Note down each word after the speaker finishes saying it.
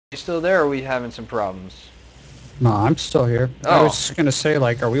You still there, or are we having some problems? No, I'm still here. I was Oh, just gonna say,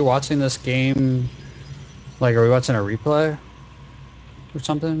 like, are we watching this game? Like, are we watching a replay or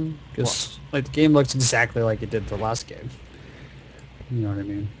something? well, Because like the game looks exactly like it did the last game. You know what I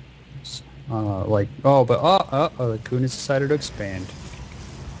mean? Like, the Coon has decided to expand.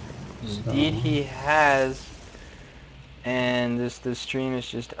 indeed So he has. And this stream is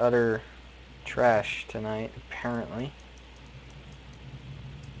just utter trash tonight, apparently.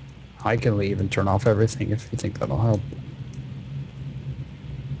 I can leave and turn off everything if you think that'll help.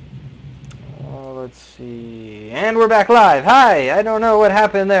 Oh, let's see. And we're back live. Hi. I don't know what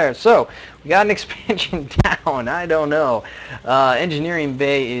happened there. So, we got an expansion down. I don't know. Engineering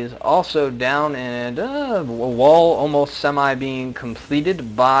bay is also down, and a wall almost semi being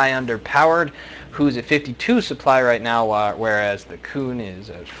completed by Underpowered, who's at 52 supply right now, whereas the Coon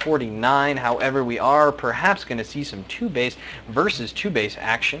is at 49. However, we are perhaps going to see some 2-base versus 2-base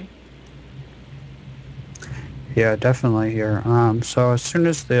action. Yeah, definitely here. So as soon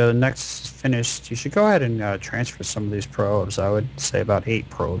as the next is finished, you should go ahead and transfer some of these probes. I would say about 8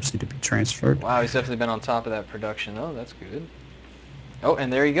 probes need to be transferred. Wow, he's definitely been on top of that production. Oh, that's good. Oh,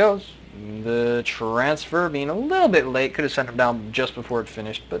 and there he goes. The transfer being a little bit late. Could have sent him down just before it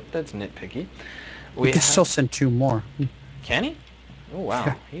finished, but that's nitpicky. You We could have... still send 2 more. Can he? Oh, wow.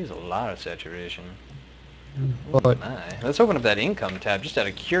 Yeah, He has a lot of saturation. Oh, but my. Let's open up that income tab just out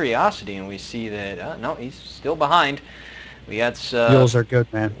of curiosity, and we see that... no, he's still behind. We got... fuels are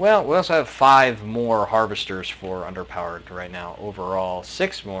good, man. well, we also have 5 more harvesters for Underpowered right now. Overall,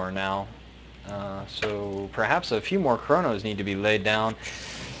 6 more now. So perhaps a few more chronos need to be laid down.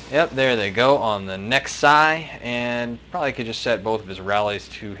 Yep, there they go on the next side, and probably could just set both of his rallies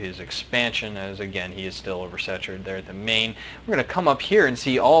to his expansion, as again he is still oversaturated there at the main. We're going to come up here and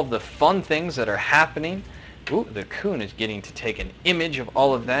see all of the fun things that are happening. Ooh, the Coon is getting to take an image of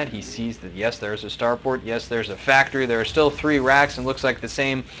all of that. He sees that yes, there's a starport, yes, there's a factory, there are still 3 racks, and looks like the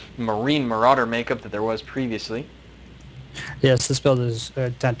same Marine Marauder makeup that there was previously. Yes, this build is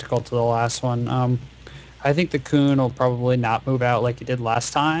identical to the last one. I think the Coon will probably not move out like he did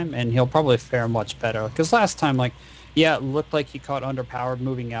last time, and he'll probably fare much better. Because last time, like, yeah, it looked like he caught Underpowered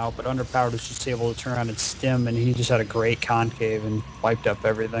moving out, but Underpowered was just able to turn around and stim, and he just had a great concave and wiped up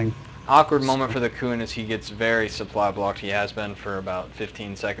everything. Awkward moment So, for the Coon as he gets very supply blocked. He has been for about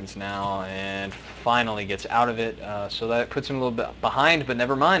 15 seconds now, and finally gets out of it. So that puts him a little bit behind, but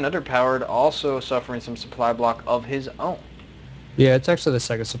never mind. Underpowered also suffering some supply block of his own. yeah, it's actually the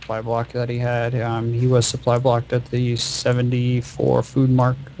second supply block that he had. He was supply blocked at the 74 food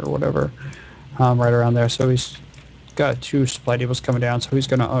mark or whatever, right around there. So he's got 2 supply depots coming down, so he's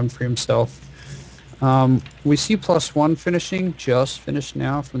going to unfree himself. We see +1 finishing, just finished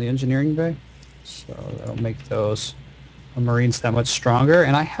now from the engineering bay. So that'll make those Marines that much stronger.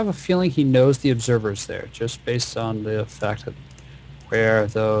 And I have a feeling he knows the observers there, just based on the fact that where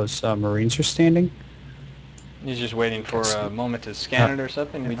those Marines are standing. He's just waiting for Yes. a moment to scan it or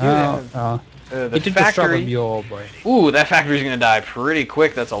something. We do Oh, have he the did just drop a factory. mule, boy. Ooh, that factory's going to die pretty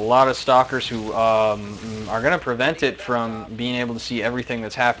quick. That's a lot of stalkers who are going to prevent it from being able to see everything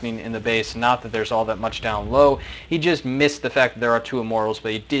that's happening in the base. Not that there's all that much down low. He just missed the fact that there are 2 immortals,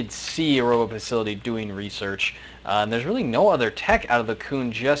 but he did see a robot facility doing research. And there's really no other tech out of the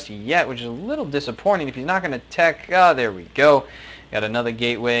Coon just yet, which is a little disappointing. If he's not going to tech, there we go. Got another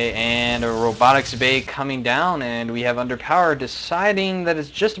gateway and a robotics bay coming down, and we have Underpower deciding that it's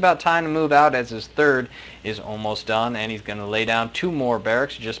just about time to move out as his 3rd is almost done, and he's going to lay down 2 more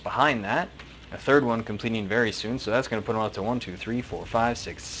barracks just behind that. A 3rd one completing very soon, so that's going to put him up to 1, 2, 3, 4, 5,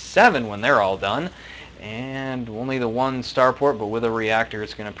 6, 7 when they're all done. And only the 1 starport, but with a reactor,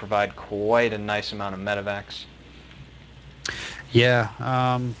 it's going to provide quite a nice amount of medevacs. Yeah,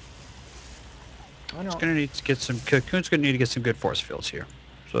 I it's don't... gonna need to get some. Coon's gonna need to get some good force fields here.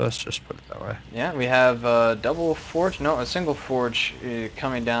 So let's just put it that way. Yeah, we have a double forge, no, a single forge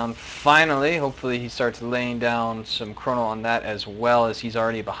coming down finally. Hopefully he starts laying down some chrono on that as well, as he's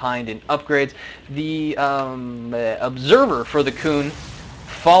already behind in upgrades. The observer for the Coon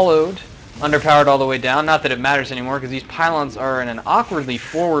followed Underpowered all the way down. Not that it matters anymore, because these pylons are in an awkwardly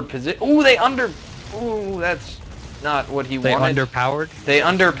forward position. Ooh, Ooh, that's not what he They wanted. underpowered. They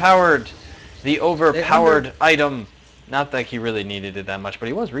underpowered the overpowered item. Not that he really needed it that much, but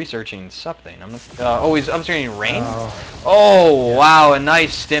he was researching something. He's upstreaming rain. Oh, Yeah. wow, a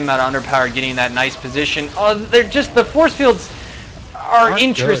nice stim out of Underpowered, getting that nice position. Oh, they're just, the force fields are Aren't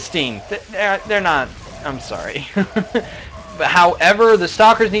interesting. They're not, I'm sorry. But however, the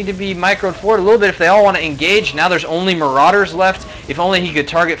Stalkers need to be microed forward a little bit if they all want to engage. Now there's only Marauders left. If only he could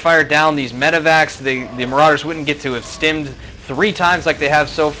target fire down these medevacs, the Marauders wouldn't get to have stimmed 3 times like they have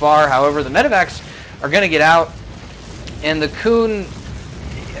so far. However, the medevacs are going to get out, and the Coon,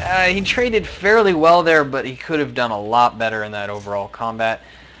 he traded fairly well there, but he could have done a lot better in that overall combat.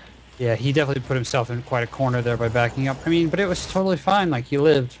 Yeah, he definitely put himself in quite a corner there by backing up. I mean, but it was totally fine. Like, he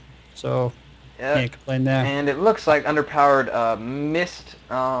lived, so can't complain there. And it looks like Underpowered missed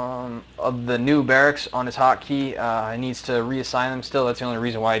of the new barracks on his hotkey. He needs to reassign them still. That's the only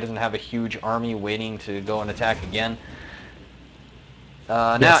reason why he doesn't have a huge army waiting to go and attack again.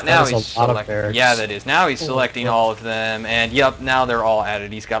 Now he's selecting. Yeah, that is. Now he's selecting all of them, and yep, now they're all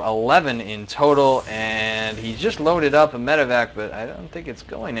added. He's got 11 in total, and he's just loaded up a medevac, but I don't think it's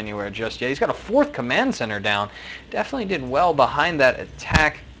going anywhere just yet. He's got a 4th command center down. Definitely did well behind that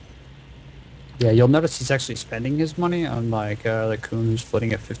attack. Yeah, you'll notice he's actually spending his money on like the Coon who's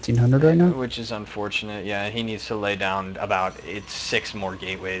floating at 1,500 right now. Which is unfortunate. Yeah, he needs to lay down about 6 more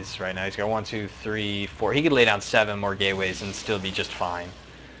gateways right now. He's got 1, 2, 3, 4. He could lay down 7 more gateways and still be just fine.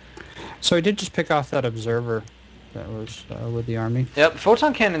 So he did just pick off that observer that was with the army. Yep,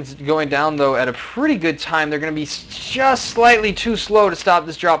 photon cannons going down though at a pretty good time. They're going to be just slightly too slow to stop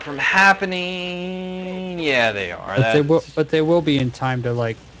this drop from happening. Yeah, they are. But they will be in time to,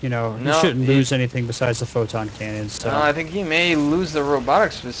 like, you know, he shouldn't lose anything besides the photon cannons. So. I think he may lose the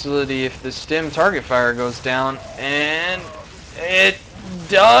robotics facility if the stim target fire goes down, and it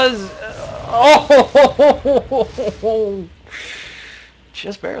does. Oh,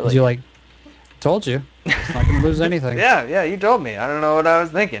 just barely. You like? Told you. It's not going to lose anything. Yeah, you told me. I don't know what I was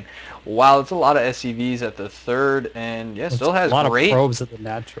thinking. Wow, it's a lot of SCVs at the 3rd, and yeah, still has great... a lot of probes at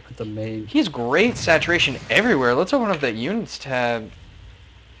the main. He has great saturation everywhere. Let's open up that units tab.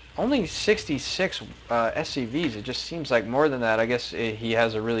 Only 66 SCVs. It just seems like more than that. I guess he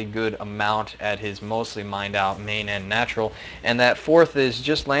has a really good amount at his mostly mined out main and natural. And that 4th is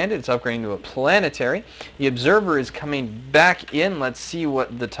just landed. It's upgrading to a planetary. The observer is coming back in. Let's see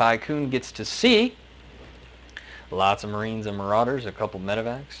what the Tycoon gets to see. Lots of Marines and Marauders, a couple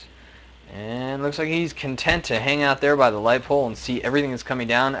medevacs. And looks like he's content to hang out there by the light pole and see everything that's coming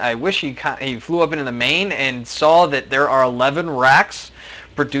down. I wish he flew up into the main and saw that there are 11 racks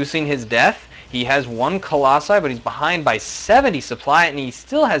producing his death. He has 1 Colossi, but he's behind by 70 supply, and he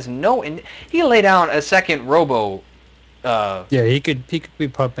still has no... he can lay down a 2nd Robo. Yeah, he could be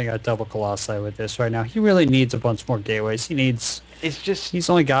pumping out double Colossi with this right now. He really needs a bunch more gateways. He's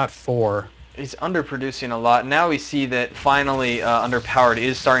only got 4. He's underproducing a lot. Now we see that finally Underpowered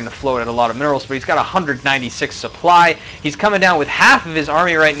is starting to float at a lot of minerals, but he's got 196 supply. He's coming down with half of his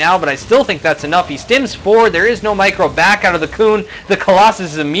army right now, but I still think that's enough. He stims forward. There is no micro back out of the Coon. The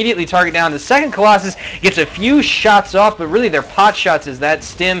Colossus is immediately target down. The 2nd Colossus gets a few shots off, but really their pot shots is that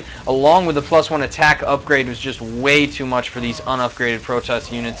stim along with the +1 attack upgrade was just way too much for these unupgraded Protoss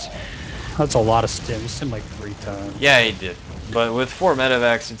units. That's a lot of stim. He stimmed like 3 times. Yeah, he did. But with 4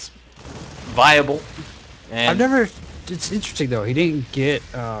 medevacs, it's viable. And it's interesting though, he didn't get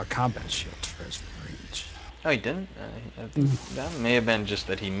combat shields for his Marines. Oh, he didn't? That may have been just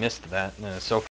that he missed that. So